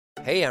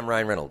Hey, I'm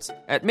Ryan Reynolds.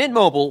 At Mint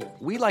Mobile,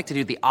 we like to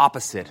do the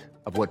opposite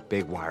of what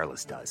Big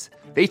Wireless does.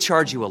 They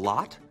charge you a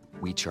lot,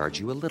 we charge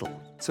you a little.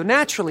 So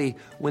naturally,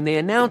 when they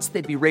announced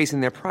they'd be raising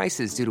their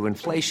prices due to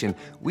inflation,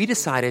 we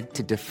decided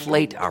to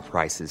deflate our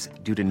prices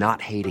due to not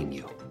hating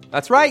you.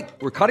 That's right.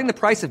 We're cutting the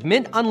price of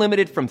Mint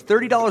Unlimited from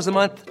 $30 a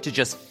month to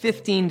just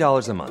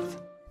 $15 a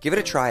month. Give it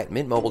a try at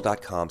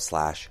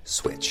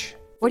mintmobile.com/switch.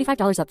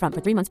 $45 up front for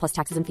 3 months plus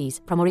taxes and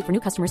fees. Promo rate for new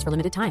customers for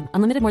limited time.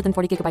 Unlimited more than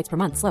 40 gigabytes per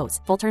month. Slows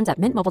full terms at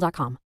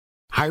mintmobile.com.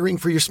 Hiring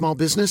for your small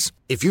business?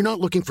 If you're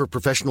not looking for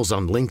professionals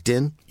on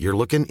LinkedIn, you're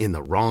looking in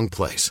the wrong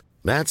place.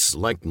 That's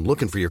like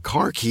looking for your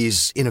car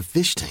keys in a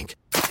fish tank.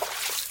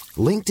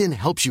 LinkedIn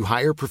helps you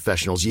hire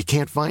professionals you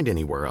can't find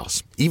anywhere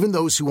else, even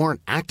those who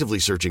aren't actively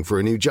searching for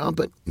a new job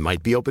but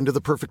might be open to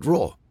the perfect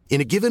role. In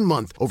a given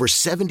month, over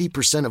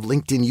 70% of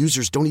LinkedIn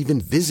users don't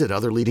even visit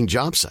other leading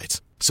job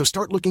sites. So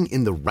start looking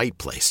in the right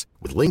place.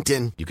 With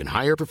LinkedIn, you can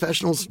hire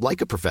professionals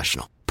like a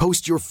professional.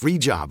 Post your free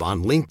job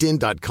on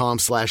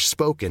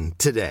linkedin.com/spoken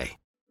today.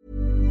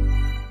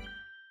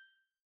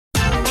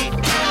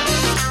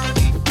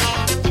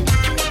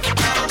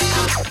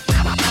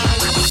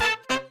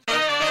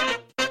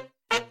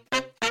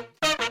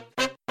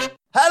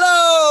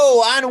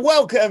 Hello and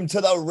welcome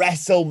to the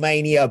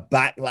WrestleMania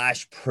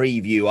Backlash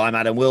preview. I'm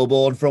Adam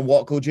Wilborn from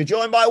What Culture,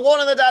 joined by one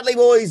of the Dudley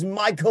boys,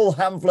 Michael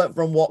Hamflett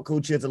from What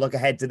Culture, to look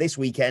ahead to this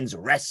weekend's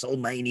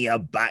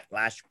WrestleMania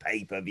Backlash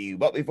pay-per-view.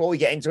 But before we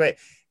get into it,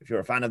 if you're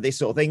a fan of this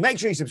sort of thing, make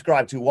sure you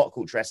subscribe to What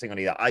Culture Wrestling on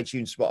either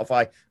iTunes,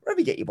 Spotify, wherever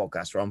you get your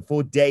podcasts from,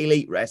 for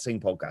daily wrestling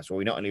podcasts, where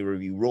we not only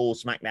review Raw,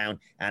 SmackDown,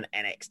 and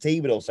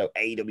NXT, but also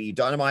AEW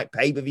Dynamite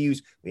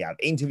pay-per-views. We have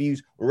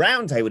interviews,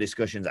 roundtable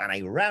discussions, and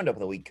a roundup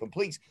of the week,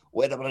 complete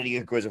with a bloody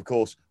good quiz, of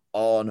course,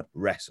 on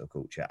Wrestle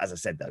Culture. As I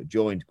said, though,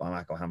 joined by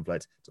Michael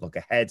Hamflett to look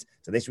ahead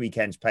to this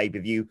weekend's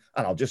pay-per-view.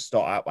 And I'll just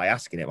start out by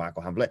asking it,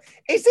 Michael Hamflett,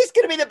 is this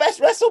going to be the best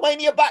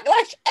WrestleMania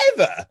Backlash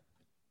ever?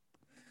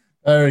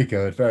 Very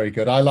good, very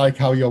good. I like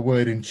how your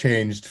wording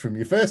changed from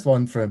your first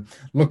one from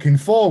looking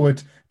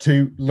forward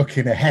to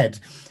looking ahead,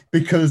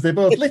 because they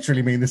both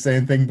literally mean the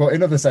same thing, but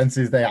in other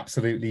senses, they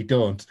absolutely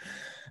don't.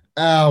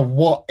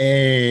 What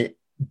a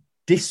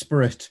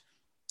disparate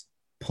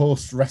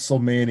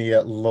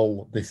post-WrestleMania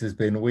lull this has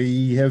been.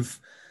 We have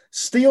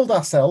steeled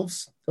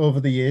ourselves over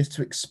the years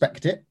to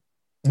expect it.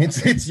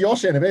 It's your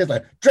shit of it. It's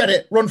like, dread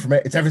it, run from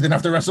it. It's everything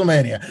after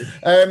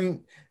WrestleMania.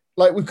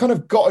 Like, we've kind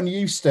of gotten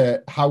used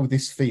to how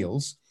this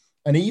feels.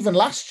 And even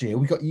last year,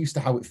 we got used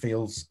to how it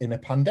feels in a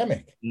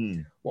pandemic.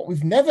 What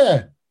we've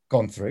never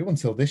gone through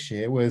until this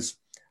year was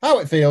how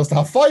it feels to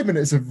have 5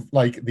 minutes of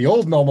like the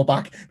old normal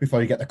back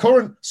before you get the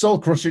current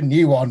soul-crushing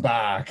new one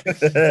back.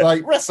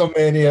 Like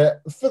WrestleMania,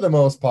 for the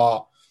most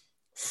part,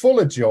 full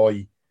of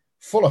joy,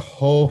 full of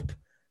hope.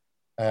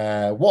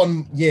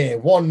 1 year,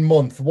 1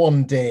 month,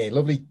 1 day,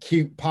 lovely,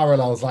 cute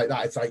parallels like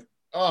that. It's like,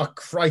 oh,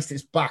 Christ,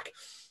 it's back.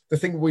 The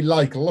thing we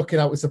like, looking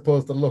how it's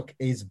supposed to look,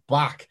 is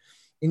back.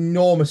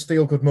 Enormous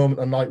feel-good moment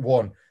on night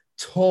one.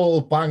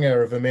 Total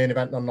banger of a main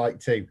event on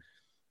night two.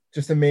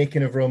 Just the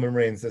making of Roman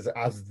Reigns as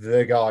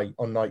the guy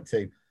on night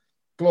two.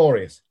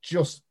 Glorious.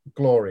 Just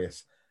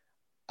glorious.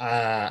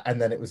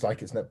 And then it was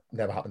like it's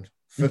never happened.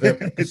 For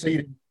the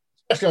proceeding,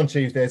 especially on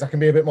Tuesdays, I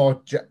can be a bit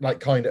more like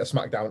kind at a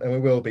SmackDown, and we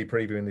will be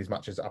previewing these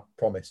matches, I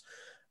promise.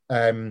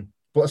 But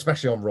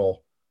especially on Raw,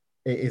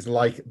 it is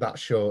like that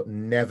show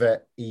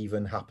never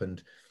even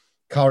happened.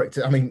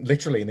 Character, I mean,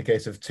 literally in the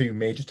case of 2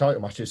 major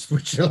title matches,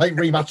 which are like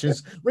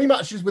rematches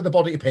with the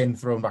body to pin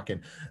thrown back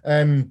in.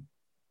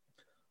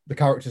 The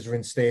characters are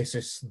in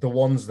stasis. The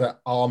ones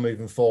that are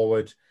moving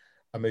forward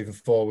are moving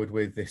forward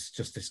with this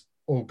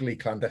ugly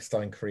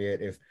clandestine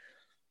creative.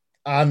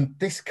 And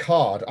this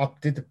card, I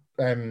did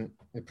the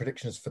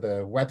predictions for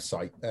the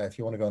website. If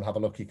you want to go and have a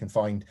look, you can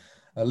find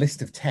a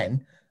list of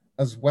 10.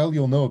 As well,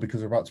 you'll know,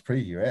 because we're about to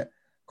preview it.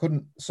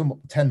 Couldn't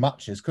some 10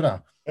 matches, could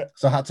I?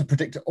 So I had to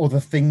predict other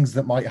things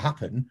that might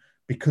happen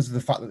because of the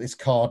fact that this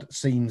card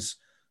seems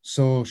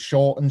so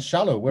short and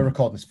shallow. We're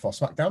recording this before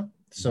SmackDown,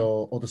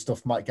 so other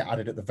stuff might get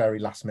added at the very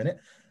last minute.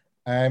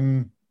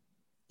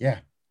 Yeah,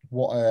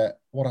 what a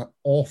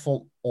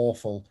awful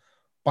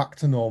back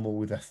to normal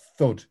with a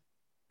thud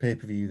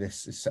pay-per-view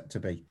this is set to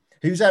be.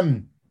 Who's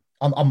I'm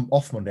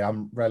off Monday.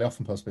 I'm rarely off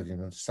on post-pay-per-view,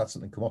 and I just had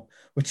something come up.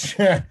 Which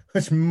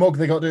mug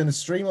they got doing the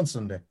stream on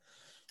Sunday?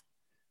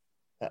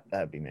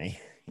 That'd be me.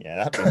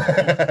 Yeah, that'd be me.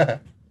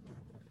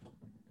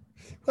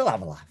 We'll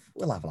have a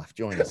laugh.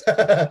 Join us.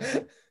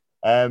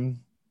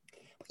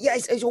 Yeah,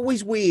 it's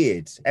always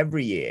weird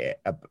every year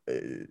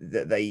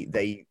that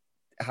they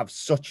have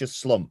such a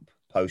slump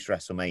post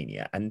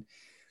WrestleMania, and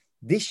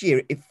this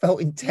year it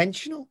felt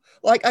intentional.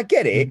 Like, I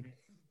get it,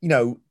 you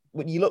know,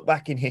 when you look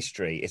back in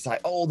history, it's like,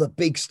 oh, the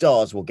big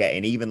stars will get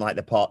in, even like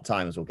the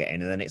part-timers will get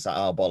in, and then it's like,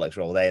 oh, bollocks,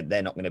 roll,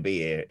 they're not going to be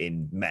here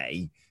in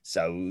May,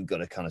 so we've got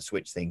to kind of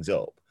switch things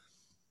up.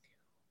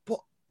 But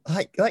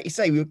like you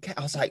say,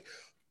 I was like,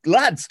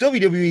 lads,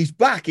 WWE's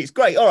back. It's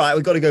great. All right,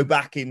 we've got to go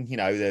back in, you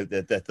know,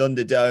 the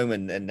Thunderdome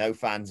and no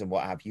fans and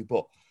what have you.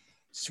 But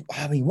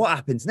I mean, what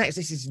happens next?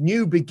 This is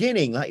new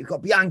beginning. Like, you've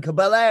got Bianca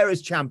Belair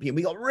as champion.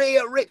 We got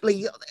Rhea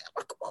Ripley.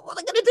 What are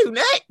they going to do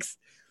next?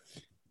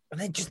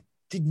 And they just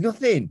did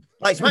nothing.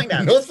 Like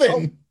SmackDown.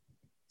 Nothing.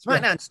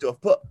 SmackDown stuff.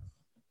 But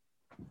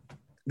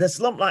the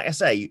slump, like I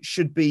say,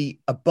 should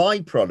be a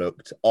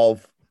byproduct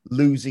of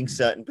losing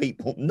certain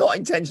people, not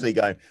intentionally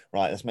going,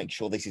 right, let's make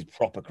sure this is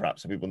proper crap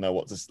so people know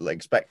what to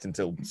expect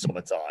until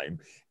summertime.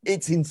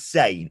 It's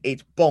insane.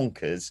 It's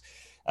bonkers.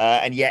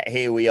 And yet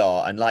here we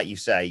are. And like you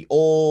say,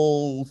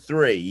 all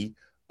three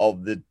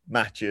of the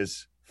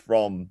matches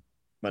from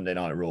Monday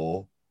Night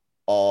Raw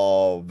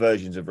are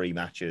versions of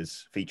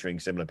rematches featuring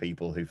similar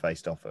people who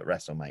faced off at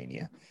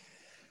WrestleMania.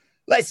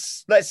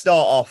 Let's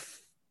start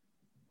off.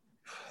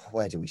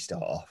 Where do we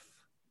start off?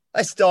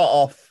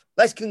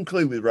 Let's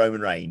conclude with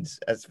Roman Reigns.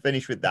 Let's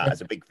finish with that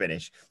as a big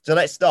finish. So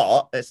let's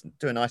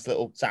do a nice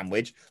little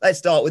sandwich. Let's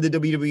start with the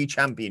WWE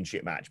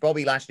Championship match.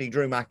 Bobby Lashley,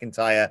 Drew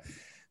McIntyre,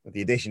 with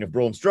the addition of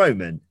Braun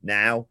Strowman.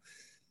 Now,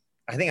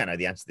 I think I know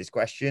the answer to this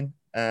question.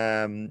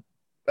 But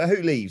who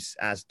leaves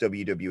as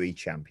WWE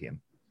champion?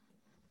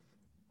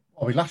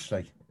 Bobby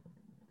Lashley.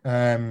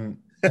 And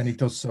he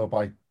does so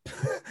by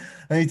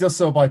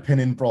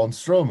pinning Braun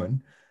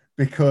Strowman,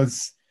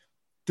 because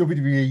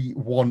WWE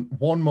won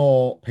one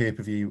more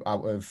pay-per-view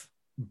out of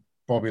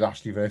Bobby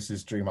Lashley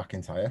versus Drew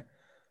McIntyre.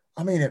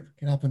 I mean, it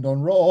happened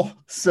on Raw.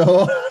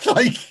 So,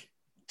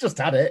 just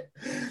had it.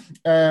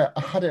 I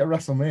had it at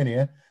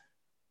WrestleMania.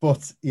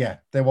 But yeah,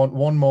 they want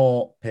one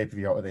more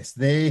pay-per-view out of this.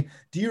 Do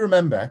you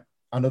remember?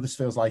 I know this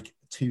feels like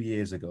 2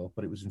 years ago,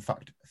 but it was in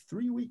fact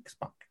 3 weeks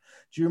back.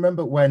 Do you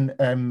remember when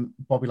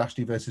Bobby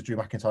Lashley versus Drew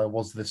McIntyre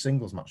was the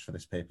singles match for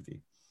this pay-per-view?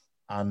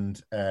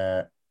 And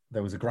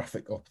there was a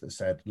graphic up that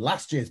said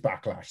last year's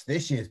Backlash,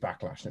 this year's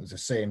Backlash, and it was the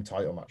same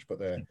title match. But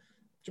do you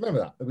remember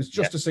that? It was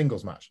just a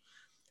singles match.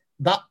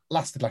 That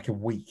lasted like a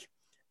week.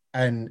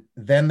 And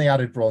then they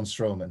added Braun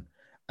Strowman.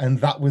 And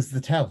that was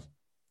the tell.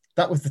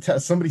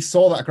 Somebody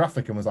saw that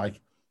graphic and was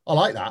like, I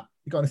like that.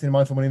 You got anything in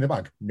mind for Money in the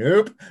Bank?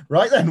 Nope.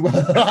 Right then.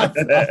 Well,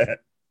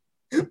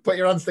 put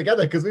your hands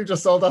together, because we've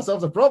just solved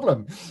ourselves a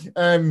problem.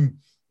 In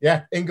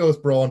goes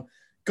Braun.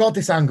 God,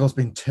 this angle's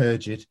been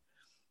turgid.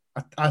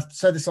 I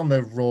said this on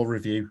the Raw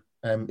review,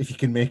 if you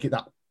can make it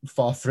that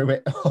far through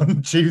it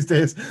on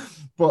Tuesdays.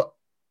 But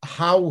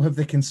how have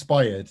they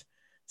conspired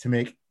to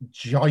make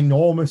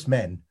ginormous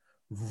men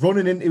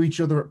running into each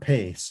other at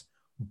pace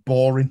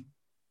boring?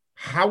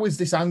 How has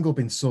this angle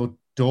been so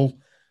dull?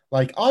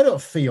 Like, I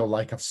don't feel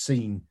like I've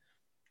seen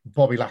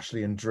Bobby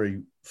Lashley and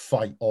Drew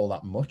fight all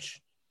that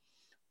much.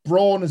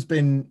 Braun has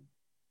been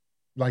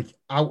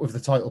out of the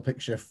title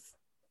picture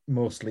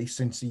mostly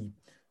since he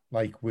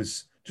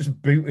was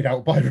just booted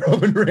out by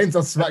Roman Reigns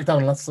on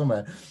SmackDown last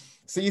summer.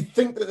 So you'd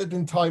think that there'd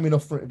been time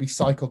enough for it to be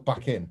cycled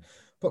back in.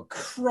 But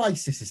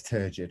Christ, this is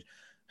turgid.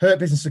 Hurt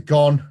Business are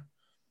gone.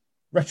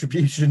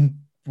 Retribution,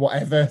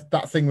 whatever.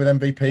 That thing with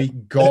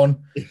MVP,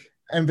 gone.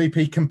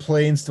 MVP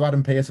complains to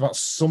Adam Pearce about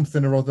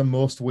something or other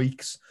most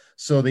weeks.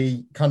 So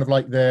the kind of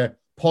the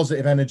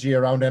positive energy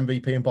around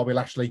MVP and Bobby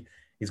Lashley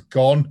is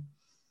gone.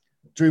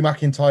 Drew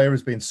McIntyre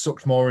has been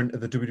sucked more into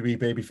the WWE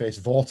babyface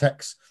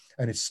vortex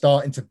and is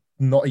starting to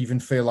not even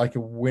feel like a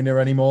winner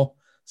anymore.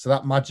 So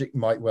that magic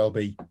might well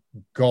be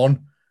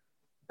gone.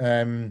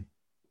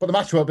 But the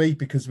match won't be,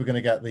 because we're going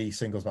to get the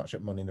singles match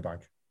at Money in the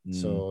Bank.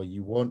 So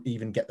you won't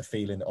even get the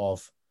feeling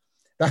of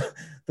that.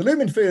 The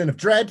looming feeling of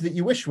dread that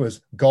you wish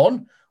was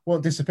gone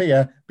won't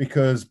disappear,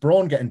 because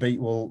Braun getting beat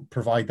will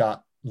provide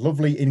that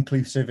lovely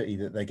inclusivity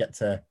that they get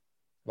to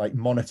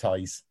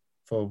monetize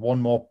for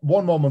one more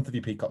month of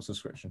your Peacock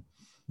subscription.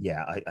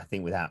 Yeah, I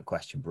think without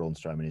question, Braun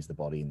Strowman is the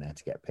body in there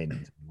to get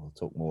pinned. We'll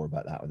talk more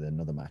about that with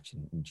another match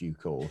in due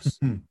course.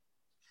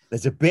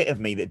 There's a bit of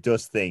me that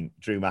does think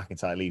Drew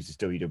McIntyre leaves as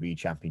WWE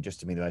champion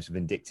just to be the most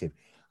vindictive.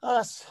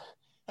 Oh,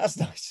 that's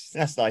nice.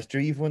 That's nice,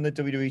 Drew. You've won the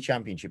WWE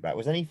Championship back.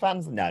 Was any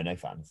fans? No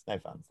fans. No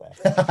fans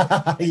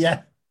there.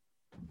 Yeah.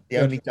 The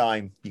only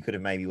time you could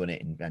have maybe won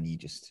it, and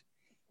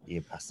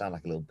you passed out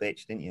like a little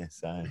bitch, didn't you?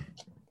 So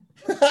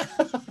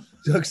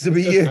sucks to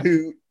be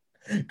you.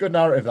 Good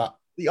narrative, that.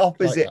 The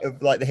opposite of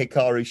the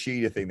Hikaru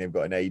Shida thing they've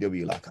got in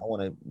AEW. I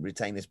want to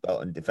retain this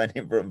belt and defend it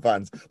in front of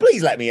fans.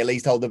 Please let me at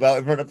least hold the belt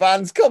in front of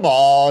fans. Come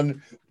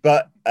on.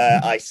 But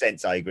I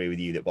agree with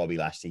you that Bobby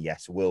Lashley,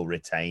 yes, will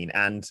retain,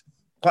 and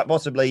quite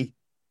possibly,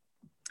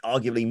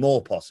 arguably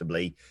more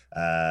possibly,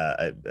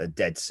 a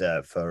dead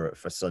cert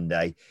for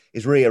Sunday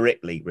is Rhea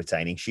Ripley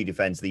retaining. She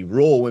defends the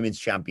Raw Women's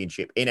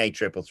Championship in a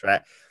triple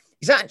threat.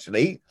 It's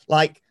actually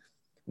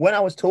when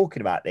I was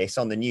talking about this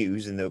on the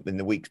news in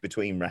the weeks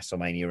between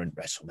WrestleMania and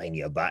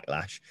WrestleMania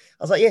Backlash,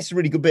 I was like, yes, a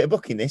really good bit of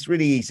booking this,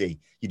 really easy.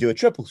 You do a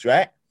triple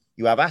threat,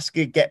 you have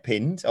Asuka get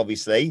pinned,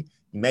 obviously.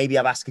 You maybe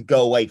have Asuka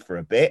go away for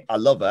a bit. I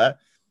love her,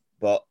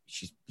 but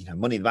she's,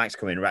 Money in the Bank's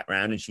coming right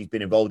round, and she's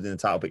been involved in the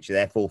title picture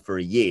therefore for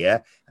a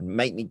year, and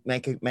make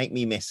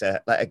me miss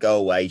her, let her go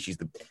away. She's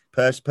the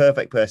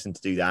perfect person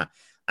to do that.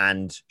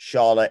 And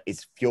Charlotte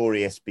is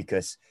furious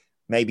because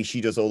maybe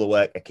she does all the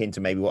work akin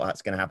to maybe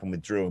what's going to happen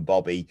with Drew and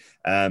Bobby.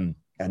 And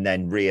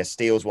then Rhea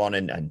steals one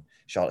and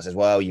Charlotte says,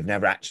 well, you've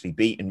never actually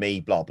beaten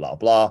me, blah, blah,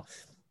 blah.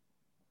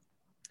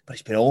 But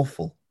it's been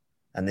awful.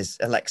 And there's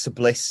Alexa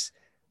Bliss,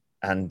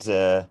 and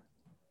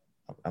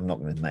I'm not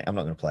going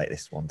to play it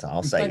this one time.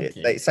 I'll save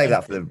it. Save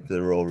that for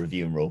the Raw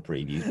review and Raw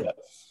preview. But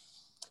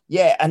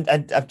yeah, and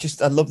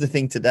I love the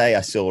thing today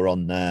I saw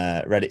on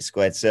Reddit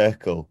Squared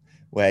Circle,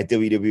 where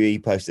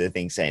WWE posted a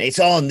thing saying, it's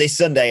on this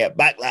Sunday at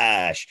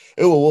Backlash.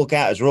 Who will walk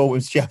out as Raw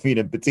Women's Champion?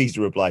 And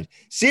Batista replied,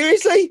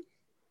 seriously?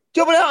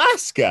 Do you want to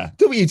ask her?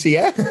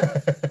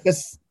 WTF?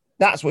 Because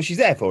that's what she's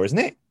there for, isn't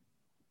it?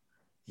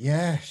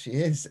 Yeah, she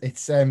is.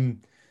 It's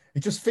it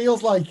just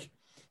feels like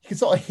you can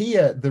sort of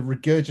hear the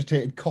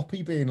regurgitated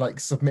copy being like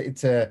submitted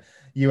to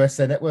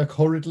USA Network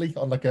hurriedly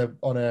on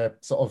a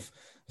sort of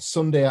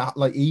Sunday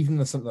like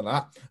evening or something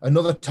like that.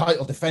 Another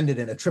title defended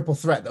in a triple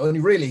threat that only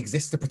really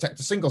exists to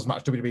protect a singles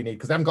match WWE need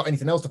because they haven't got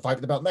anything else to fight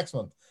for the belt next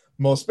month.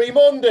 Must be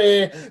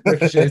Monday.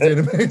 Ricochet's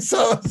doing it.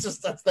 So it's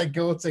just that's their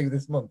go-to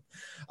this month.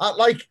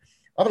 I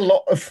have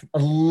a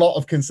lot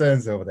of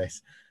concerns over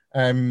this.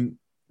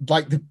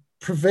 Like the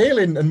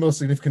prevailing and most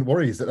significant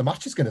worry is that the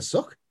match is going to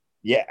suck.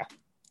 Yeah.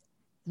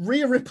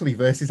 Rhea Ripley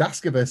versus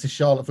Asuka versus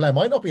Charlotte Flair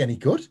might not be any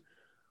good.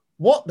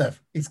 What the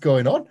is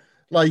going on?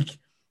 Like,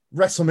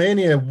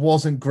 WrestleMania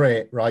wasn't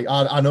great, right?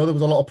 I know there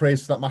was a lot of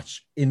praise for that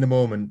match in the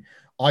moment.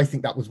 I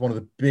think that was one of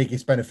the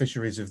biggest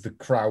beneficiaries of the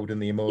crowd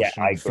and the emotion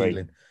and the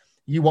feeling.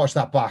 You watch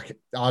that back,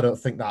 I don't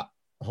think that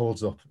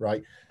holds up,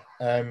 right?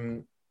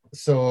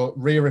 So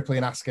Rhea Ripley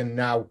and Asuka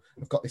now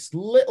have got this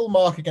little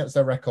mark against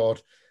their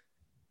record,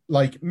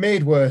 like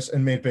made worse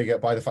and made bigger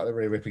by the fact that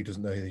Rhea Ripley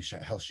doesn't know who the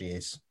hell she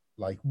is.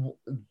 Like,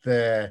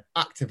 they're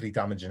actively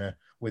damaging her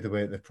with the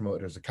way they've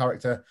promoted her as a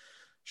character.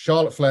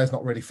 Charlotte Flair's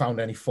not really found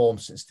any form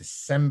since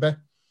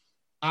December.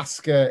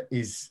 Asuka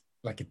is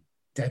like a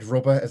dead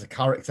rubber as a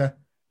character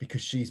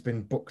because she's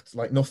been booked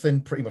like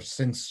nothing pretty much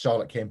since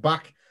Charlotte came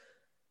back.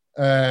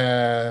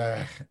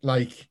 I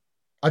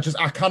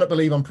cannot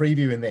believe I'm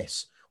previewing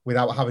this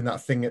without having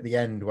that thing at the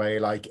end where you're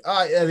like,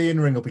 yeah, the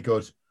in-ring will be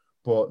good,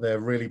 but they're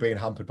really being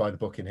hampered by the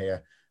booking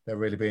here. They're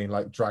really being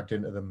like dragged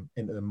into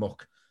the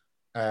muck.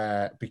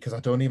 Because I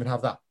don't even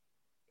have that.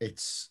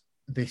 It's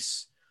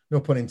this,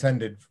 no pun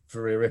intended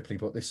for Rhea Ripley,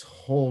 but this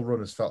whole run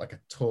has felt like a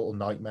total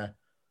nightmare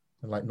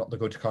and like not the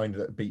good kind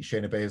that beat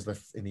Shayna Baszler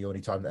in the only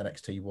time that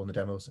NXT won the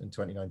demos in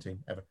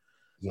 2019 ever.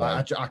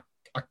 Yeah.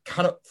 I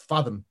cannot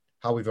fathom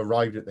how we've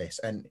arrived at this,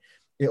 and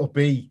it'll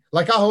be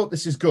like, I hope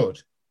this is good.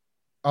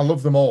 I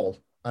love them all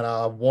and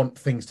I want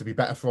things to be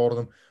better for all of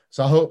them.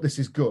 So I hope this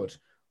is good,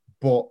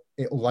 but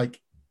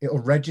it'll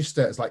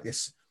register as like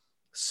this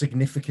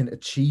significant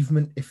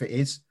achievement if it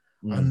is,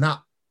 and that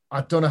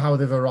I don't know how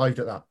they've arrived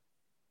at that.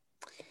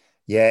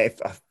 Yeah,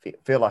 I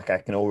feel like I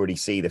can already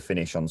see the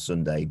finish on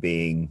Sunday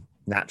being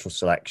natural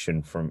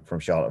selection from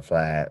Charlotte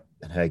Flair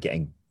and her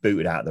getting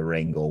booted out of the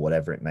ring or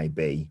whatever it may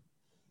be,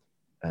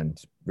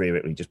 and Rhea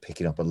Ripley just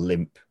picking up a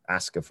limp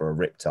Asuka for a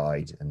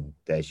riptide, and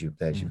there's your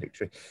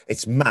victory.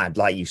 It's mad,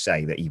 like you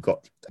say, that you've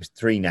got those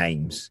three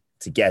names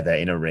together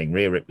in a ring: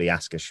 Rhea Ripley,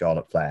 Asuka,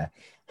 Charlotte Flair,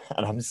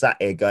 and I'm sat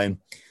here going,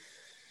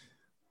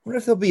 I wonder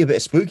if there'll be a bit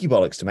of spooky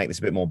bollocks to make this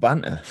a bit more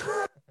banter.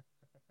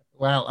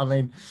 Well, I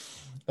mean,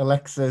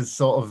 Alexa's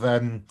sort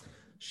of,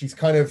 she's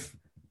kind of,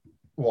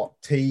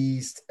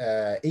 teased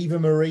Eva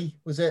Marie,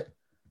 was it?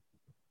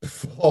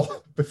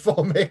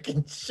 Before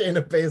making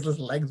Shayna Baszler's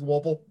legs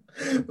wobble.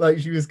 Like,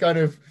 she was kind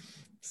of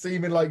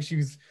seeming like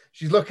she's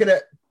looking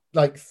at,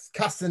 like,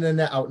 casting the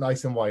net out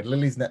nice and wide.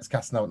 Lily's net's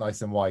casting out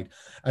nice and wide.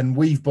 And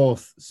we've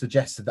both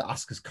suggested that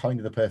Asuka's kind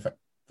of the perfect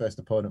first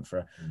opponent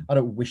for her. I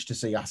don't wish to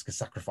see Asuka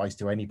sacrifice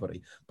to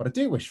anybody, but I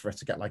do wish for her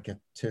to get like a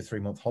 2 or 3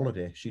 month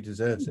holiday. She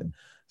deserves it.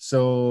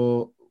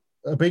 So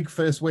a big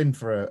first win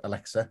for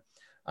Alexa,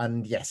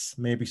 and yes,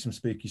 maybe some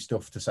spooky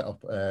stuff to set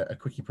up a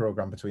quickie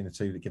program between the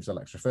two that gives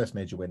Alexa a first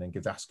major win and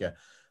gives Asuka a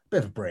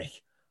bit of a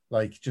break,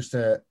 like just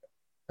a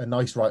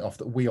nice write-off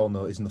that we all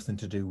know is nothing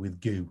to do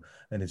with goo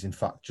and is in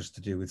fact just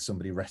to do with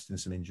somebody resting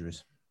some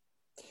injuries.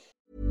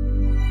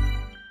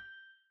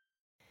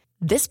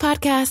 This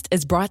podcast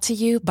is brought to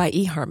you by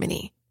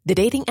eHarmony, the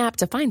dating app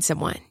to find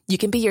someone you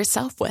can be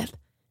yourself with.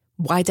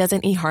 Why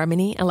doesn't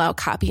eHarmony allow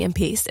copy and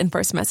paste in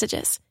first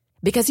messages?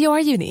 Because you are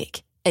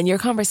unique, and your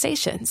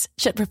conversations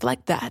should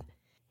reflect that.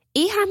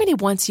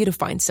 eHarmony wants you to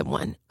find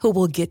someone who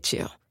will get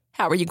you.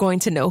 How are you going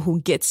to know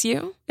who gets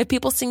you? If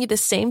people send you the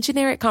same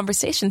generic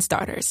conversation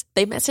starters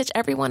they message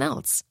everyone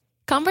else.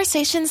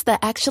 Conversations that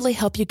actually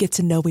help you get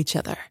to know each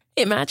other.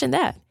 Imagine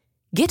that.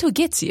 Get who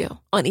gets you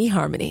on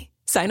eHarmony.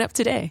 Sign up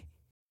today.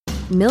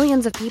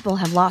 Millions of people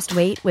have lost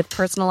weight with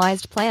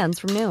personalized plans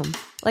from Noom.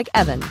 Like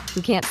Evan,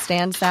 who can't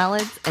stand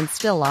salads and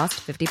still lost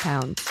 50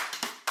 pounds.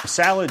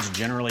 Salads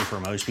generally for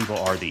most people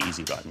are the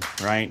easy button,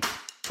 right?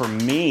 For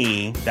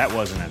me, that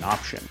wasn't an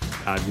option.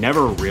 I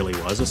never really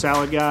was a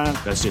salad guy.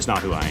 That's just not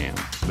who I am.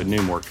 But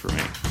Noom worked for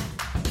me.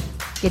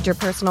 Get your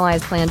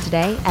personalized plan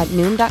today at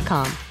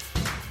Noom.com.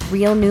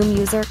 Real Noom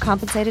user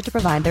compensated to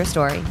provide their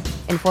story.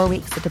 In 4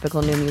 weeks, the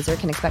typical Noom user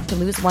can expect to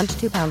lose 1 to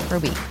 2 pounds per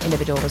week.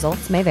 Individual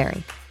results may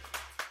vary.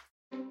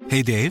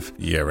 Hey, Dave.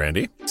 Yeah,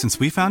 Randy. Since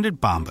we founded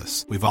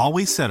Bombas, we've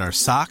always said our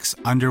socks,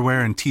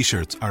 underwear, and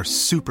T-shirts are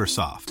super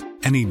soft.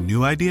 Any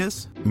new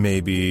ideas?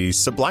 Maybe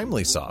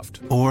sublimely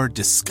soft. Or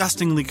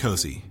disgustingly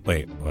cozy.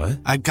 Wait, what?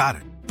 I got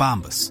it.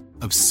 Bombas.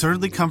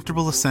 Absurdly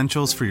comfortable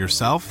essentials for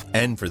yourself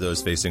and for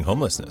those facing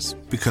homelessness.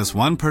 Because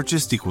one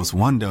purchased equals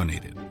one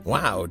donated.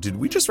 Wow, did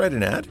we just write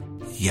an ad?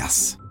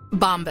 Yes.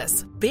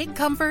 Bombas. Big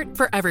comfort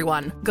for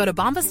everyone. Go to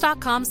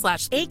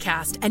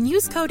bombas.com/ACAST and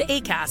use code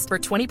ACAST for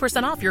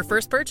 20% off your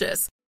first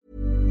purchase.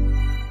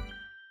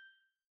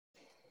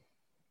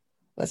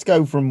 Let's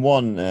go from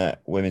one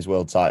women's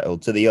world title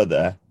to the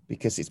other,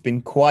 because it's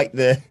been quite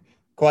the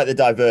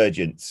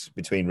divergence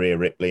between Rhea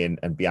Ripley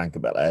and Bianca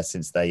Belair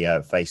since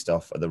they faced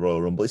off at the Royal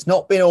Rumble. It's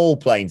not been all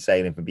plain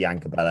sailing for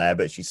Bianca Belair,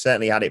 but she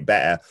certainly had it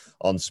better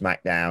on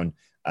SmackDown,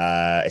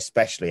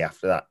 especially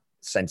after that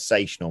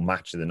sensational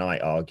match of the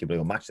night, arguably,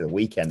 or match of the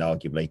weekend,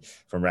 arguably,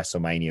 from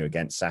WrestleMania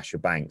against Sasha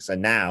Banks.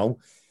 And now,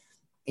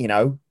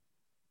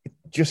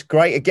 just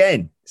great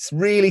again. It's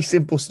really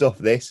simple stuff,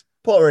 this.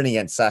 Put her in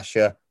against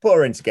Sasha, put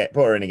her in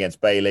against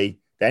Bayley,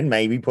 then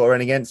maybe put her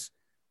in against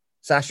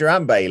Sasha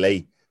and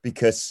Bayley,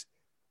 because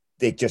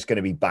they're just going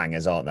to be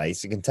bangers, aren't they?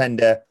 It's a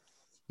contender.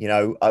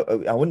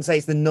 I wouldn't say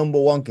it's the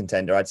number one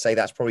contender. I'd say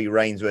that's probably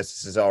Reigns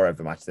versus Cesaro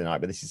for match of the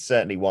night, but this is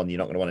certainly one you're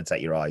not going to want to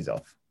take your eyes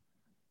off.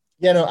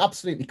 Yeah, no,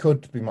 absolutely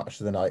could be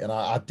match of the night. And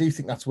I do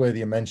think that's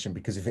worthy of mention,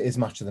 because if it is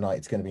match of the night,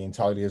 it's going to be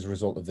entirely as a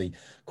result of the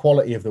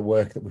quality of the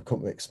work that we've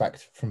come to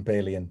expect from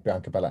Bayley and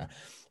Bianca Belair.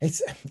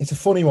 It's a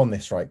funny one,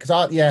 this, right?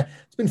 Because,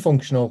 it's been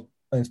functional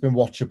and it's been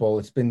watchable.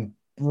 It's been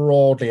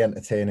broadly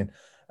entertaining.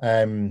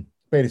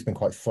 Bayley's been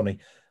quite funny.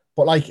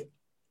 But,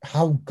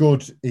 how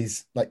good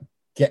is,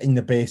 getting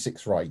the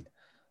basics right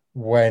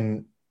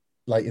when,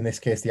 in this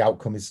case, the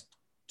outcome is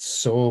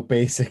so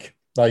basic?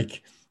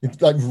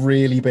 It's,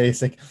 really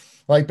basic.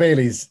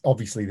 Bayley's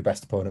obviously the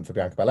best opponent for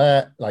Bianca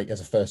Belair,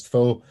 as a first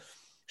foe.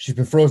 She's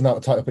been frozen out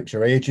of the title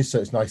picture ages, so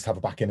it's nice to have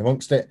her back in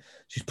amongst it.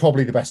 She's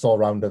probably the best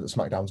all-rounder that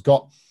SmackDown's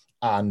got,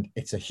 and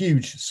it's a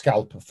huge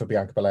scalp for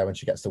Bianca Belair when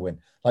she gets the win.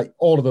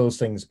 All of those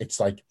things, it's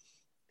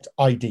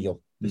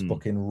ideal, this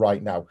booking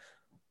right now.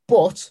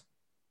 But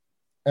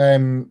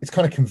it's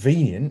kind of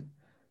convenient,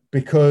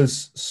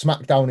 because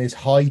SmackDown is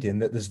hiding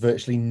that there's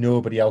virtually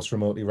nobody else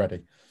remotely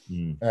ready.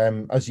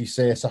 As you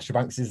say, Sasha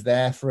Banks is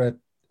there for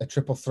a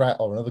triple threat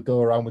or another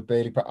go around with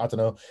Bayley. I don't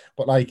know.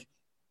 But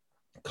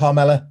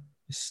Carmella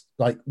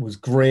was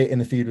great in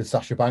the feud with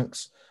Sasha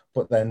Banks,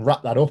 but then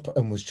wrapped that up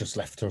and was just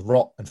left to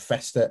rot and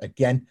fester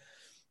again.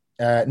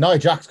 Nia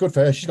Jax, good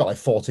for her. She's got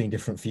 14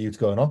 different feuds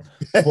going on,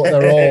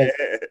 but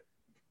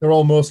they're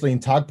all mostly in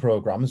tag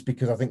programs,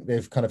 because I think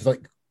they've kind of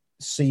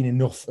seen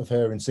enough of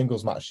her in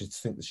singles matches to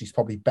think that she's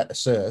probably better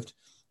served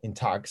in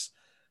tags.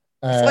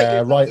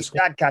 It's your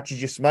dad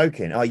catches you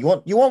smoking. Oh, you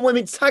want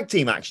women's tag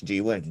team action? Do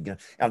you? You're going to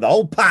have the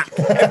whole pack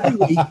every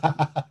week.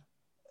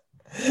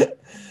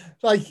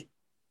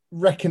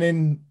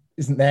 Reckoning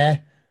isn't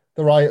there.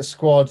 The Riot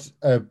Squad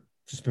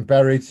just been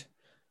buried.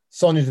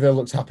 Sonya Deville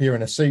looks happier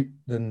in a suit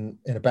than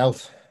in a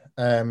belt.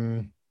 What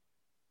I'm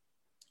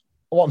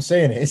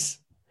saying is,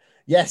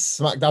 yes,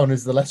 SmackDown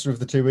is the lesser of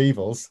the two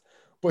evils,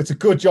 but it's a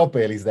good job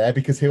Bayley's there,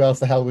 because who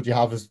else the hell would you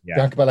have as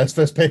Bianca Belair's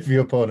first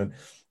pay-per-view opponent?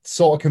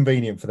 Sort of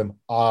convenient for them.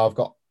 I've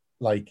got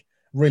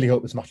really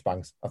hope this match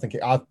bangs. I think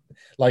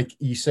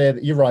you say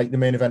that you're right. The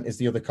main event is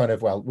the other kind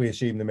of, we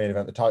assume the main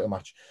event, the title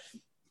match,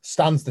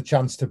 stands the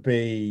chance to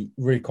be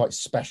really quite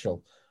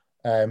special.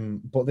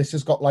 But this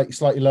has got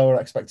slightly lower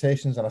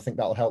expectations, and I think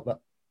that'll help that.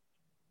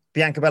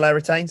 Bianca Belair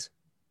retains?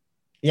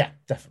 Yeah,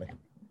 definitely.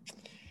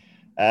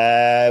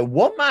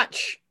 One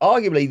match,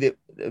 arguably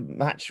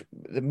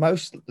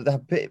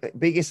the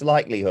biggest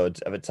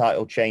likelihood of a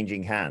title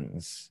changing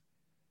hands,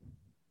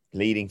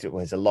 leading to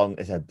there's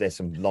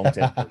some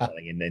long-term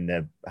in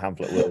the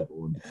Hamlet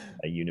Wilborn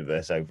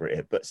universe over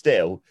it, but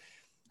still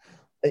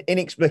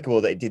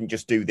inexplicable that it didn't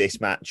just do this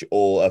match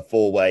or a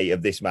four-way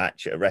of this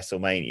match at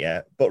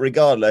WrestleMania. But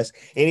regardless,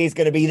 it is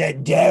going to be the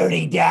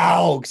Dirty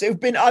Dogs, who've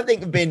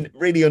been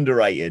really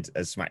underrated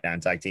as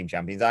SmackDown Tag Team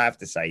Champions. I have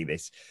to say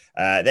this.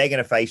 They're going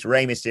to face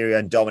Rey Mysterio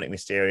and Dominic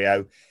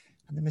Mysterio,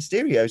 and the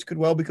Mysterios could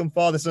well become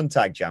father-son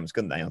tag champs,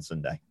 couldn't they, on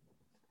Sunday?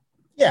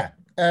 Yeah.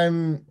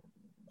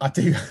 I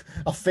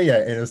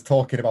fear in us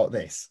talking about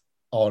this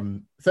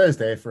on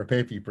Thursday for a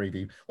pay-per-view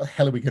preview. What the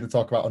hell are we going to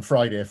talk about on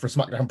Friday for a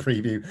SmackDown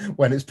preview,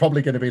 when it's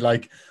probably going to be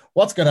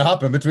what's going to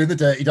happen between the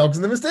Dirty Dogs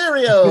and the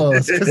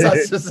Mysterios? Because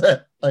that's just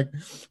it.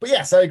 But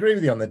yes, I agree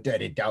with you on the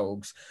Dirty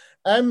Dogs.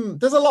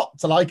 There's a lot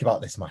to like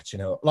about this match,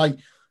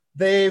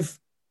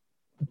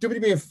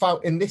 WWE have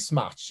found, in this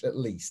match at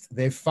least,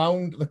 they've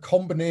found the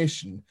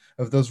combination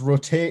of those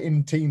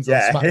rotating teams on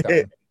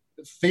SmackDown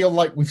that feel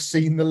like we've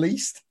seen the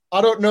least.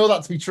 I don't know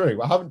that to be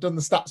true. I haven't done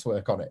the stats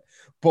work on it.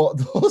 But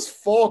those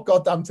four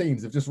goddamn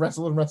teams have just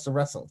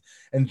wrestled.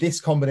 And this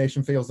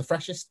combination feels the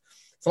freshest.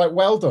 So,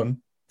 well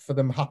done for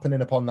them happening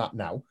upon that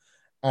now.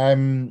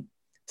 To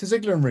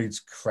Ziggler and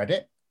Rood's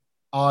credit,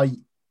 I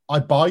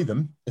buy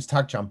them as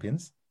tag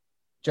champions.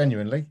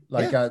 Genuinely.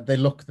 They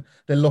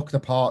look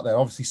the part. They're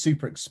obviously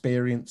super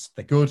experienced.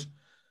 They're good.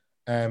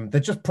 They're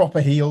just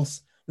proper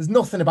heels. There's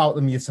nothing about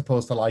them you're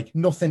supposed to like.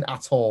 Nothing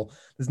at all.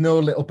 There's no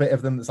little bit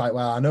of them that's like,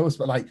 well, I know,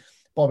 but like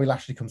Bobby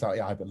Lashley comes out,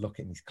 yeah, but look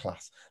at his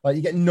class. Like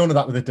you get none of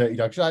that with the Dirty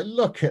Dogs. You're like,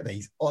 look at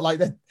these, or like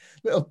the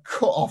little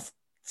cut off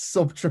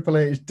sub Triple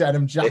H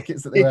denim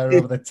jackets that they wear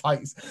over their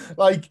tights.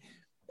 Like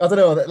I don't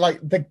know,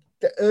 like the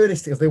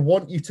earnestness, they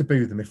want you to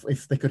boo them.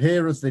 If they could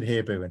hear us, they'd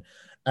hear booing.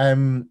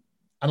 And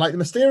like the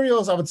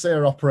Mysterios, I would say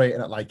are operating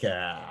at like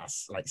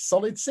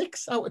solid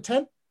 6 out of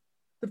 10.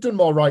 They've done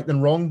more right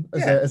than wrong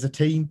as a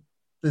team.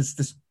 There's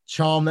this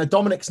charm there.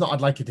 Dominic's not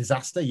had like a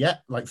disaster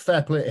yet. Like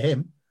fair play to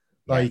him.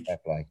 Like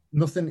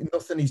nothing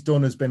he's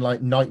done has been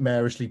like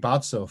nightmarishly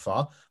bad so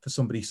far for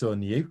somebody so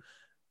new.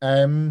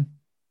 And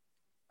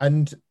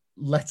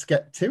let's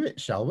get to it,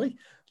 shall we?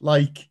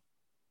 Like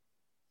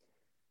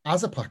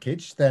as a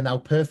package, they're now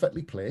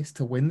perfectly placed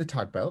to win the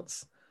tag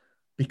belts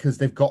because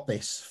they've got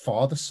this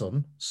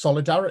father-son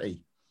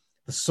solidarity.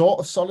 The sort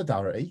of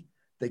solidarity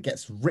that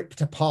gets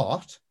ripped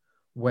apart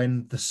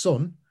when the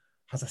son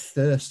has a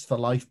thirst for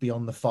life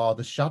beyond the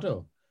father's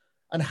shadow.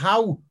 And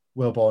how,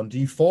 Wilborn, do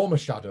you form a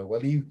shadow?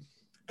 Well, you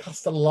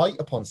cast a light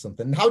upon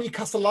something. And how do you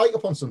cast a light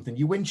upon something?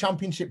 You win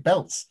championship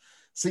belts.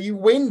 So you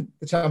win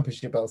the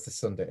championship belts this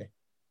Sunday.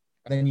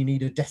 And then you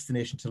need a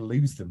destination to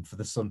lose them for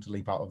the sun to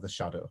leap out of the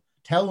shadow.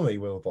 Tell me,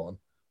 Wilborn,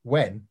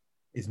 when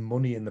is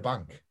Money in the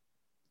Bank?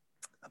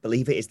 I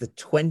believe it is the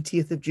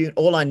 20th of June.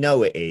 All I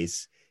know it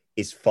is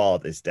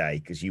Father's Day,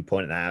 because you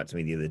pointed that out to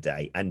me the other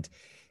day. And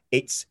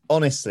it's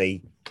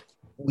honestly,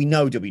 we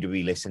know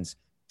WWE listens.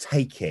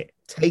 Take it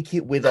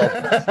with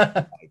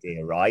us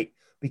idea, right?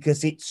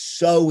 Because it's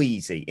so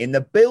easy. In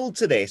the build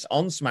to this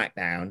on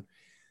SmackDown,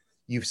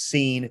 you've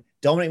seen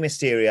Dominic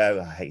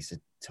Mysterio, it's a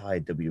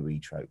tired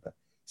WWE trope, but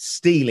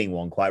stealing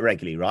one quite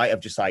regularly, right? Of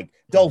just like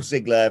Dolph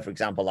Ziggler, for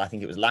example, I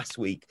think it was last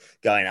week,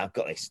 going, I've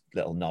got this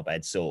little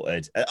knobhead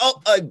sorted.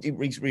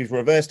 He's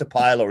reversed a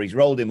pile, or he's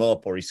rolled him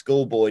up, or he's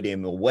schoolboyed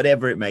him, or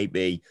whatever it may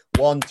be.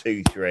 1,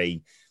 2,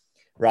 3,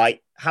 right?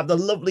 Have the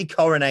lovely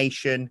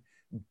coronation,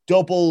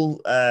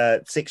 double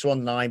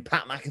 619,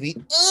 Pat McAfee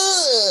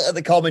at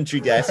the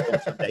commentary desk.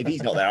 If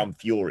he's not there, I'm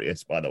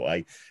furious, by the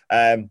way.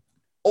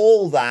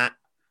 All that,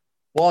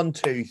 1,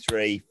 2,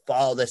 3,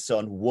 father,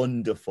 son,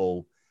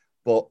 wonderful.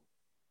 But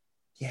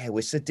yeah,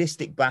 we're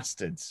sadistic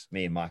bastards,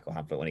 me and Michael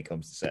Hamflett, when it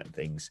comes to certain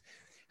things.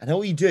 And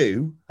all you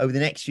do over the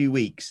next few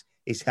weeks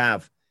is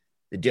have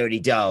the Dirty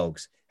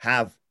Dogs,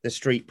 have the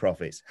Street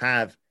Profits,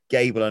 have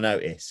Gable and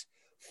Otis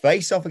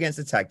face off against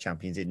the tag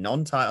champions in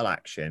non-title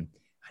action.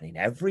 And in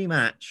every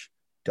match,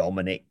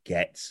 Dominic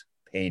gets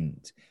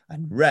pinned.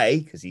 And Ray,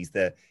 because he's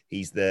the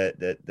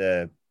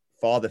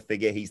father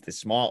figure, he's the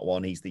smart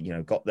one, he's the,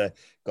 got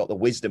the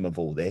wisdom of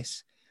all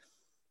this.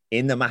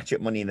 In the match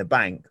at Money in the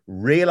Bank,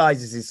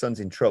 realizes his son's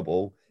in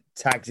trouble,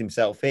 tags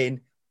himself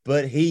in,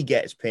 but he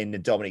gets pinned,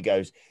 and Dominic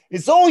goes,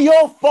 "It's all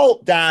your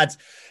fault, Dad.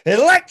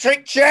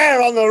 Electric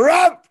chair on the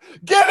ramp.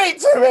 Give it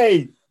to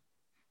me."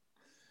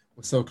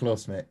 We're so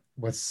close, mate.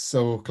 We're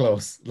so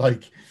close.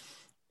 Like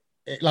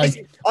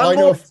I'm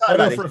more excited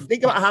about this.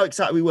 Think about how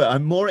excited we were.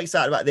 I'm more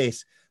excited about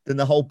this than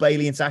the whole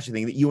Bailey and Sasha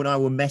thing that you and I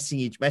were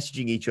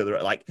messaging each other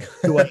at like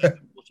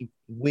watching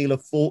Wheel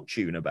of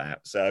Fortune about.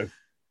 So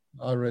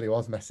I really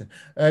was messing.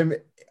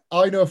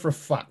 I know for a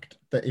fact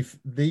that if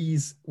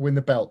these win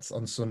the belts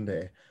on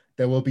Sunday,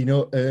 there will be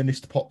no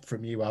earnest pop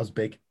from you as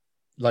big.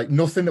 Like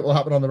nothing that will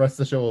happen on the rest of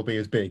the show will be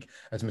as big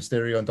as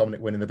Mysterio and Dominic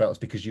winning the belts,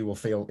 because you will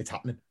feel it's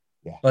happening.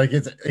 Yeah, like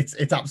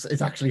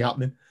it's actually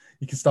happening.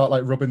 You can start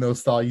like rubbing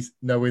those thighs,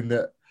 knowing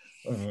that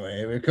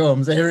here it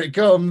comes.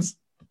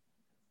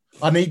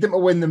 I need them to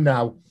win them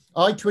now.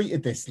 I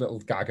tweeted this little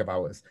gag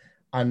about us,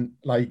 and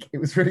like it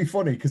was really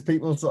funny because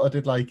people sort of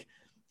did like,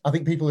 I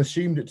think people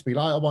assumed it to be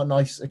like, what a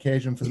nice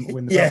occasion for them to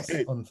win the belts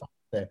on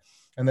Friday.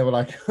 And they were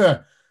like, I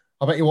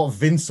bet you what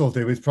Vince will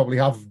do is probably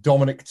have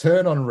Dominic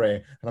turn on Ray.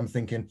 And I'm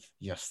thinking,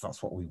 yes,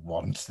 that's what we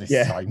want this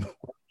time.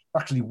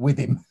 Actually with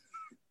him.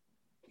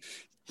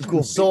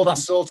 Sold our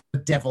soul to the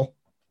devil.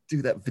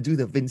 Do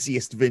the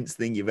Vinciest Vince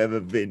thing you've ever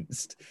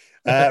vinced.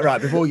 Right,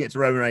 before we get to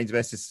Roman Reigns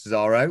versus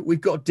Cesaro,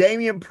 we've got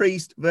Damian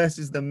Priest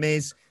versus The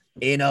Miz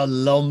in a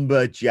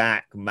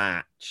lumberjack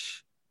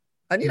match.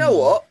 And you know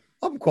what?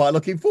 I'm quite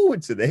looking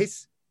forward to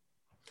this.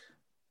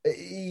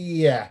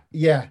 Yeah,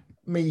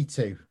 me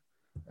too.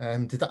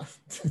 Did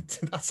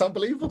that sound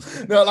believable?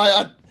 No,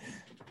 like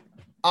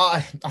I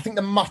think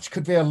the match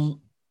could be a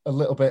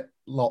little bit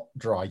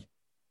dry.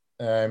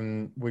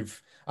 And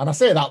I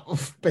say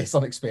that based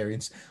on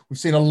experience. We've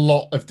seen a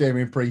lot of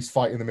Damian Priest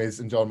fighting The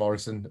Miz and John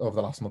Morrison over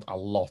the last month. A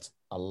lot.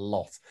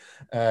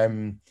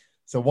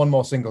 So one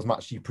more singles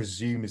match, you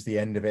presume, is the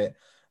end of it.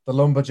 The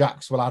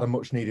Lumberjacks will add a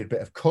much needed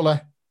bit of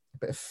colour, a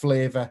bit of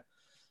flavour.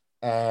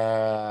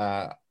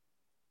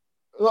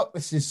 Look,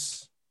 this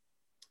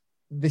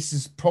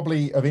is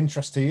probably of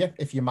interest to you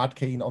if you're mad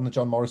keen on the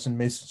John Morrison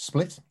Miz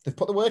split. They've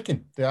put the work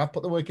in. They have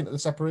put the work into the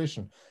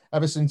separation.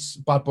 Ever since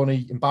Bad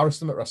Bunny embarrassed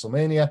them at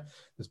WrestleMania,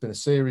 there's been a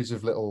series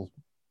of little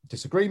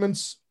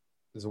disagreements.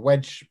 There's a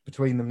wedge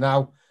between them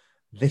now.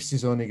 This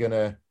is only going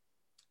to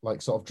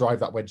like sort of drive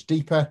that wedge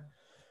deeper.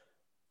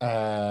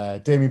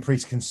 Damian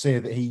Priest can say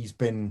that he's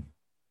been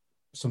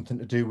something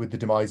to do with the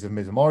demise of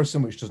Miz and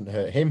Morrison, which doesn't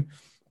hurt him.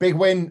 Big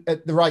win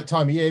at the right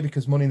time of year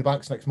because Money in the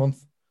Bank's next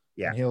month.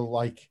 Yeah. And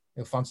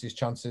he'll fancy his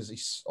chances.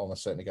 He's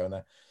almost certainly going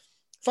there.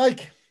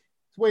 It's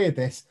weird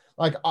this.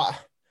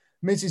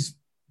 Miz is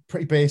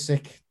pretty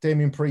basic.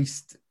 Damian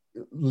Priest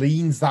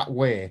leans that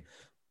way.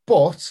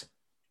 But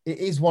it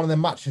is one of the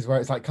matches where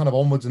it's like kind of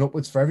onwards and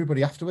upwards for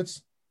everybody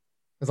afterwards,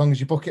 as long as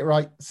you book it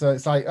right. So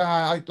it's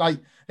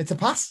it's a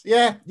pass.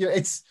 Yeah,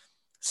 it's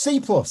C+.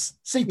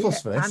 C+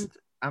 for this.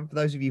 And for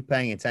those of you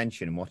paying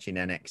attention and watching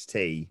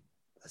NXT,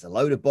 there's a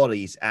load of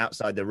bodies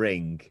outside the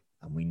ring.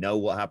 And we know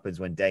what happens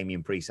when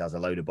Damian Priest has a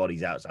load of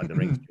bodies outside the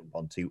ring to jump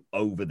onto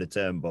over the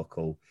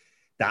turnbuckle.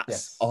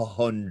 That's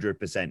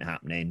 100%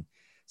 happening.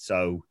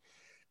 So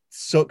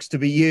sucks to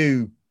be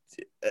you,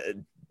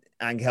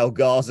 Angel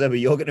Garza, but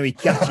you're going to be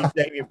catching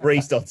Damian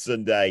Priest on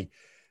Sunday.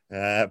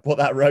 Put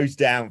that rose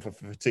down for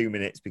 2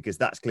 minutes because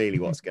that's clearly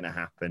what's going to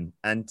happen.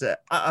 And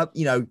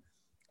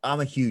I'm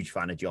a huge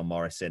fan of John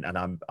Morrison,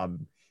 and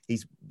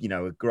he's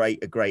a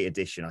great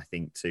addition, I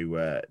think,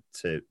 to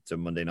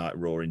Monday Night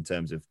Raw in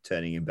terms of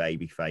turning him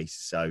babyface.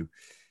 So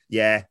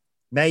yeah,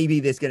 maybe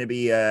there's going to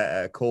be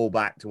a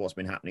callback to what's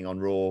been happening on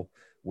Raw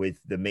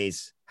with The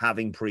Miz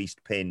having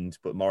Priest pinned,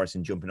 but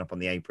Morrison jumping up on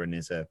the apron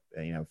is a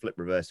flip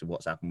reverse of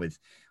what's happened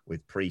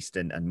with Priest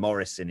and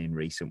Morrison in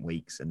recent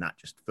weeks, and that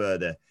just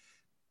further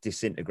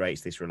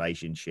disintegrates this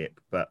relationship.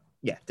 But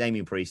yeah,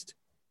 Damian Priest,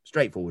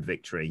 straightforward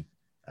victory,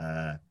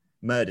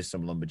 murders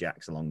some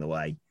lumberjacks along the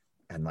way,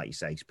 and like you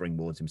say,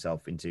 springboards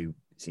himself into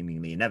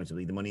seemingly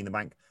inevitably the Money in the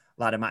Bank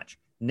ladder match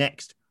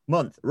next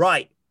month.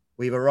 Right.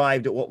 We've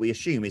arrived at what we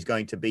assume is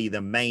going to be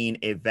the main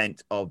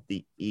event of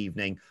the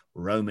evening.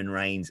 Roman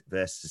Reigns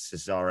versus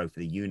Cesaro for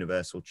the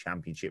Universal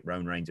Championship.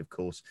 Roman Reigns, of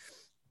course,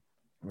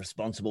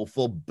 responsible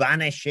for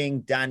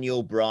banishing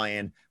Daniel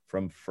Bryan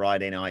from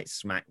Friday Night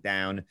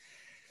SmackDown.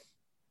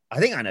 I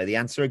think I know the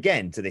answer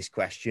again to this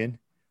question,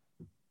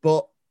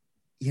 but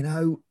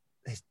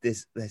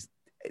there's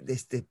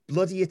the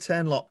bloody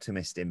eternal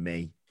optimist in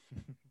me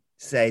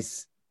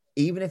says,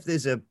 even if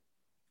there's a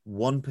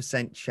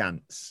 1%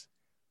 chance,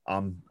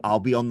 I'll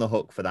be on the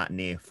hook for that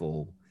near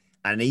fall.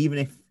 And even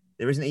if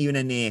there isn't even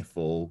a near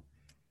fall,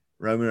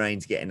 Roman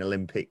Reigns getting the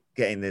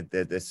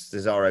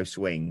Cesaro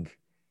swing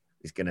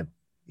is going to,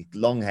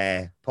 long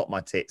hair, pop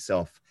my tits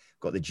off.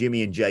 Got the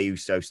Jimmy and Jey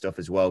Uso stuff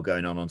as well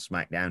going on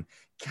SmackDown.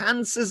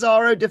 Can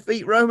Cesaro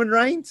defeat Roman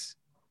Reigns?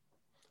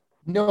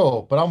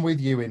 No, but I'm with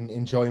you in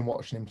enjoying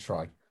watching him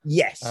try.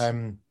 Yes.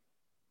 I'm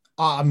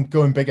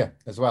going bigger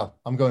as well.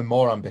 I'm going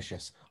more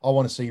ambitious. I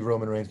want to see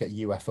Roman Reigns get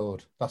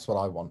UFO'd. That's what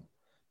I want.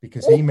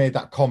 Because he made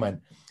that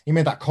comment. He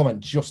made that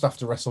comment just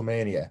after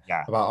WrestleMania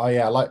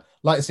about,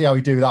 like to see how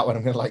he do that when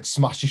I'm going to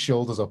smash his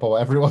shoulders up or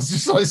whatever it was.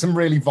 Just some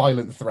really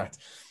violent threat.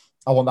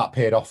 I want that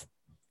paid off.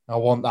 I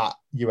want that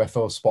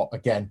UFO spot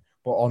again,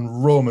 but on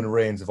Roman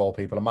Reigns of all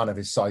people, a man of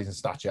his size and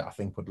stature, I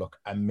think would look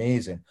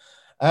amazing.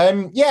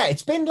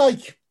 It's been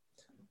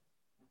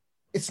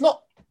it's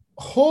not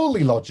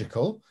wholly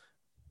logical,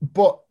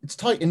 but it's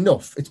tight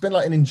enough. It's been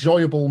an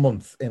enjoyable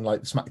month in the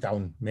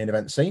SmackDown main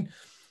event scene.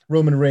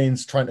 Roman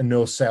Reigns trying to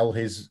no-sell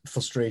his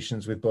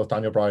frustrations with both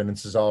Daniel Bryan and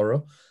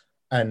Cesaro,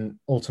 and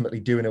ultimately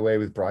doing away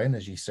with Bryan,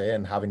 as you say,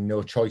 and having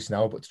no choice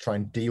now but to try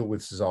and deal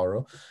with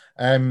Cesaro.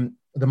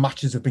 The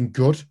matches have been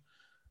good,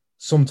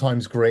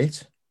 sometimes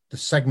great. The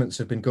segments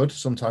have been good,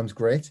 sometimes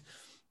great.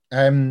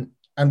 And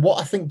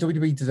what I think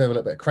WWE deserve a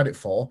little bit of credit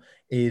for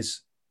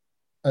is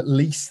at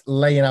least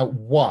laying out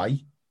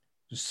why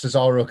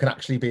Cesaro can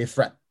actually be a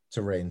threat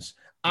to Reigns.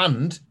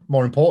 And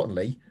more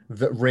importantly,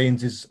 that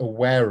Reigns is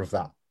aware of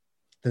that.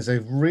 There's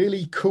a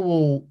really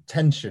cool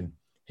tension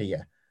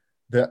here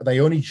that they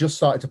only just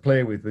started to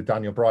play with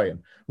Daniel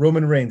Bryan.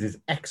 Roman Reigns is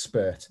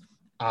expert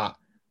at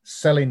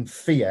selling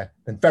fear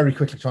and very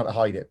quickly trying to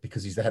hide it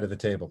because he's the head of the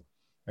table.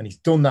 And he's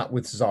done that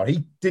with Cesaro.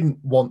 He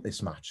didn't want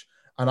this match.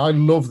 And I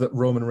love that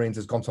Roman Reigns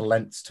has gone to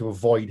lengths to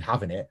avoid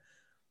having it.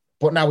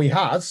 But now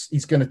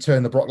he's going to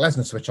turn the Brock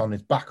Lesnar switch on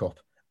his backup.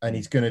 And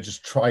he's going to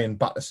just try and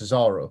batter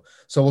Cesaro.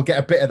 So we'll get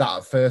a bit of that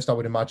at first, I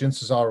would imagine.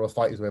 Cesaro will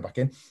fight his way back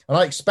in. And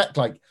I expect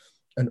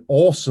an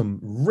awesome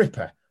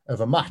ripper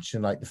of a match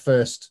in the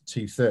first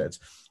 2/3.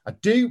 I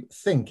do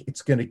think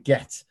it's going to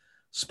get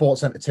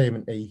sports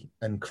entertainment-y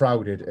and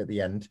crowded at the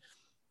end,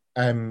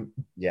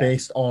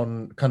 based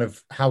on kind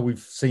of how we've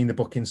seen the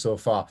booking so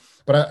far.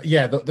 But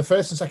the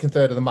first and second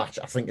third of the match,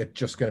 I think are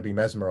just going to be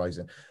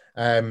mesmerizing.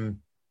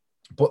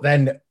 But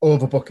then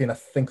overbooking, I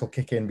think, will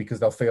kick in because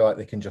they'll feel like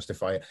they can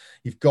justify it.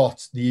 You've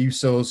got the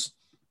Usos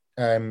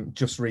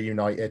just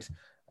reunited,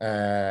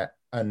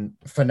 and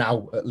for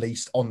now, at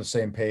least, on the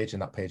same page,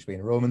 and that page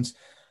being Romans.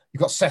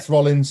 You've got Seth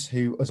Rollins,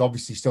 who has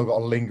obviously still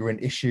got a lingering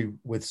issue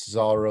with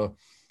Cesaro.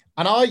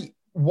 And I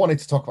wanted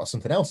to talk about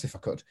something else, if I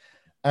could.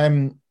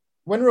 When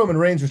Roman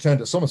Reigns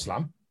returned at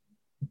SummerSlam,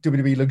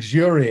 WWE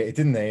luxuriated,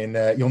 didn't they?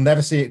 And you'll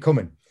never see it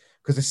coming,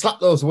 because they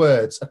slapped those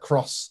words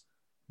across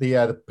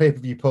the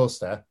pay-per-view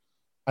poster,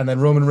 and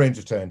then Roman Reigns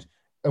returned,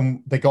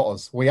 and they got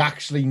us. We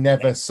actually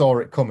never saw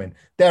it coming.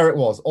 There it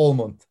was, all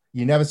month.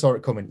 You never saw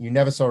it coming.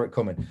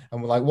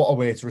 And we're like, what a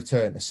way to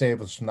return to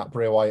save us from that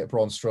Bray Wyatt,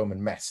 Braun Strowman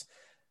mess.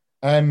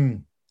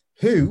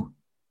 Who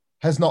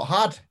has not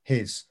had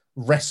his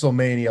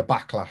WrestleMania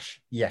backlash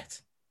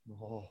yet?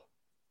 Oh.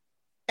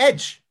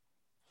 Edge.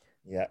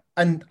 Yeah.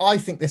 And I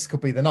think this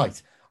could be the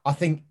night. I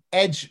think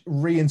Edge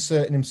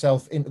reinserting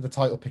himself into the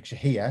title picture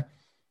here,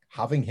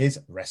 having his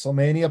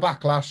WrestleMania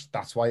backlash.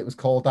 That's why it was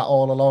called that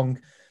all along.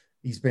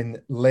 He's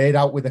been laid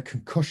out with a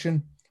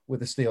concussion,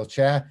 with a steel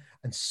chair,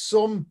 and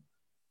some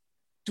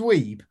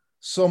dweeb,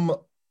 some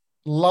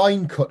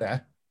line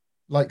cutter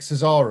like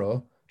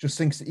Cesaro just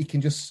thinks that he can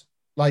just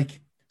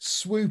like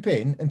swoop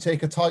in and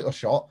take a title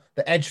shot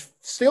that Edge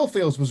still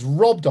feels was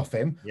robbed off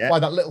him by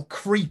that little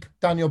creep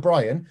Daniel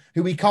Bryan,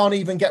 who he can't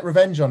even get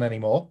revenge on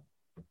anymore.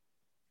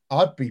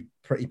 I'd be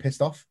pretty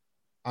pissed off,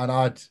 and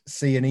I'd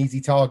see an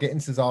easy target in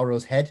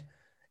Cesaro's head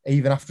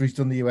even after he's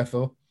done the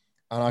UFO,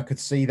 and I could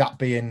see that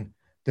being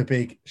the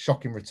big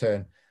shocking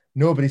return.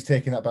 Nobody's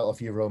taking that belt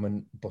off you,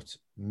 Roman, but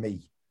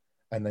me.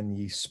 And then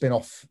you spin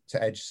off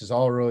to Edge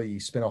Cesaro, you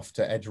spin off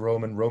to Edge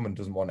Roman. Roman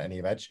doesn't want any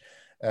of Edge.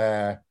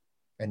 And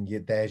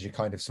there's your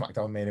kind of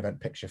SmackDown main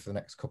event picture for the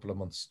next couple of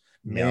months.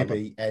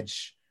 Maybe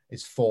Edge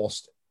is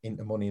forced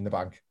into Money in the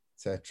Bank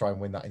to try and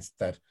win that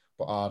instead.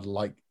 But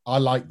I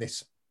like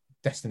this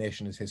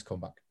destination as his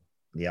comeback.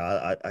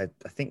 Yeah, I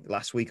think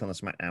last week on the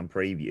SmackDown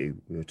preview,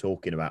 we were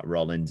talking about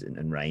Rollins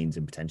and Reigns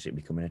and potentially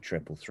becoming a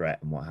triple threat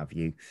and what have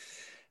you.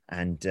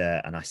 And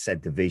I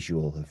said the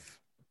visual of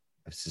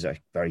Cesaro,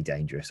 very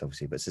dangerous,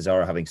 obviously, but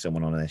Cesaro having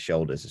someone on their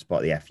shoulders as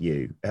part of the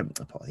FU,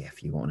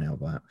 what an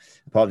elbow out,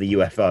 part of the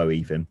UFO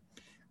even,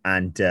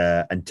 and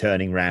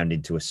turning round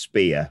into a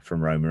spear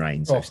from Roman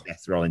Reigns. So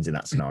Seth Rollins in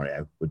that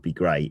scenario would be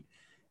great.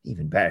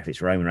 Even better if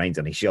it's Roman Reigns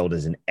on his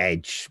shoulders and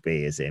Edge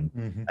spears him.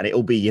 Mm-hmm. And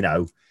it'll be,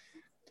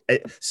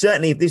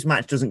 certainly if this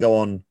match doesn't go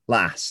on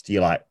last,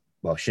 you're like,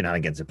 well,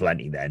 shenanigans are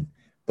plenty then.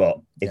 But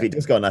if it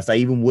does go on last, I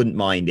even wouldn't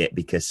mind it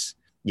because,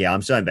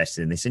 I'm so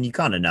invested in this. And you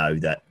kind of know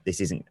that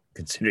this isn't,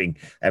 considering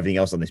everything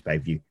else on this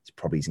pay-per-view, it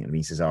probably isn't going to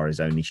be Cesaro's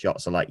only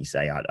shot. So like you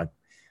say, I'd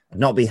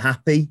not be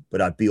happy,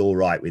 but I'd be all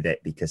right with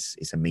it because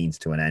it's a means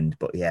to an end.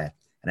 But an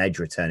Edge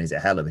return is a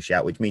hell of a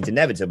shout, which means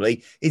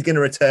inevitably he's going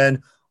to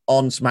return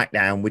on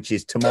SmackDown, which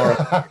is tomorrow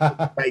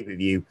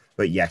pay-per-view,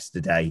 but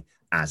yesterday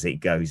as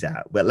it goes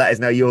out. But let us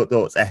know your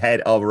thoughts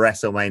ahead of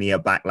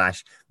WrestleMania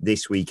Backlash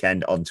this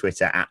weekend on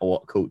Twitter at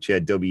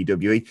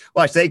WhatCultureWWE.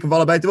 Well, I say you can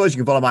follow both of us. You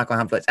can follow Michael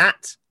Hamflett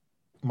at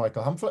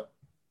Michael Hamflett.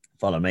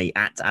 Follow me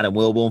at Adam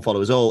Wilborn.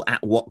 Follow us all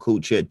at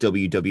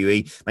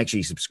WhatCultureWWE. Make sure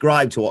you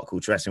subscribe to What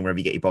Culture Wrestling wherever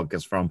you get your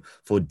podcasts from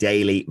for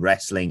daily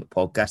wrestling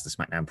podcasts. The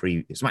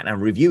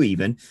SmackDown review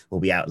even will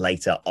be out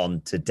later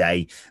on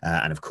today.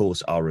 And of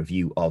course, our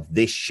review of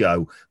this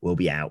show will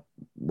be out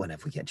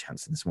whenever we get a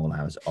chance in the small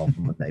hours of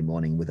Monday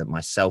morning with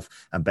myself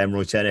and Ben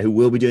Roy Turner, who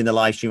will be doing the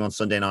live stream on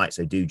Sunday night.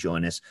 So do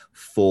join us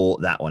for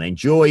that one.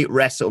 Enjoy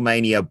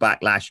WrestleMania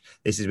Backlash.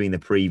 This has been the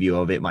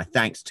preview of it. My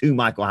thanks to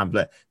Michael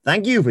Hamflett.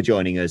 Thank you for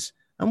joining us.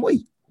 And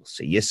we will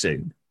see you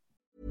soon.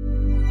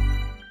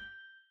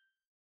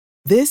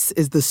 This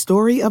is the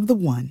story of the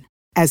one.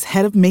 As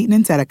head of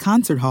maintenance at a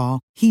concert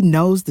hall, he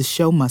knows the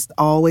show must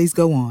always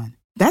go on.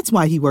 That's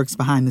why he works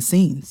behind the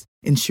scenes,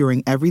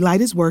 ensuring every light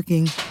is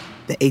working,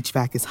 the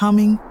HVAC is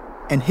humming,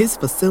 and his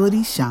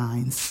facility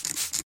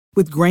shines.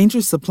 With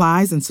Grainger's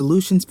supplies and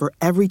solutions for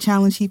every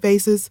challenge he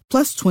faces,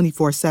 plus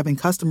 24/7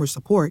 customer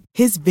support,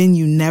 his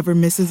venue never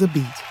misses a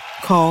beat.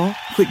 Call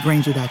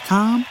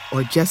quickgrainger.com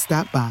or just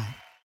stop by.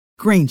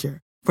 Grainger,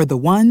 for the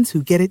ones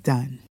who get it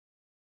done.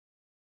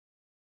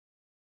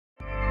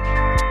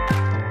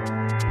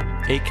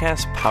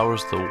 Acast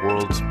powers the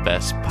world's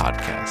best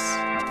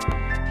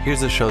podcasts.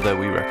 Here's a show that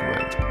we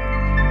recommend.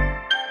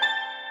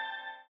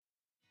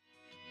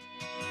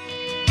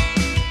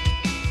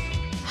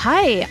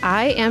 Hi,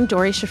 I am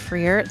Dori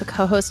Shafrir, the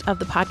co-host of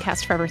the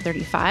podcast Forever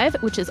 35,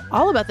 which is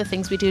all about the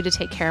things we do to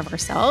take care of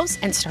ourselves.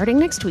 And starting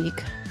next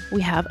week,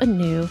 we have a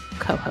new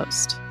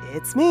co-host.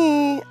 It's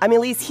me. I'm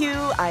Elise Hu.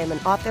 I am an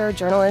author,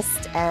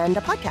 journalist, and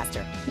a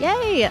podcaster.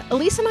 Yay!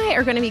 Elise and I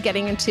are going to be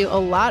getting into a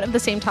lot of the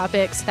same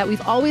topics that we've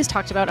always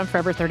talked about on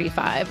Forever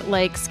 35,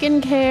 like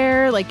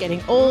skincare, like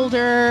getting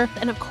older,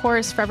 and of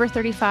course, Forever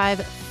 35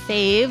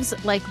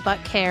 faves like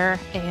butt care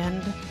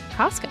and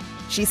Costco.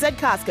 She said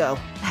Costco.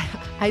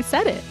 I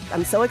said it.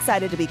 I'm so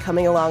excited to be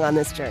coming along on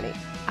this journey.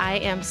 I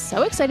am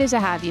so excited to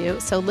have you.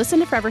 So listen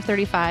to Forever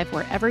 35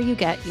 wherever you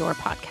get your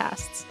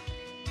podcasts.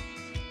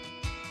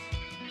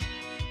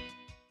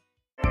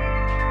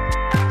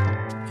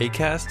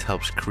 Acast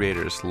helps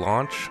creators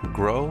launch,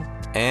 grow,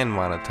 and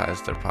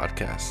monetize their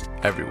podcasts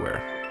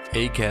everywhere.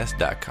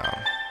 Acast.com.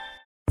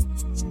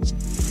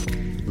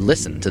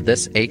 Listen to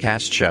this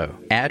Acast show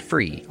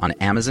ad-free on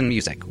Amazon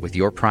Music with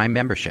your Prime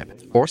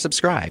membership, or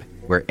subscribe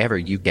wherever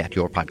you get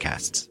your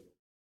podcasts.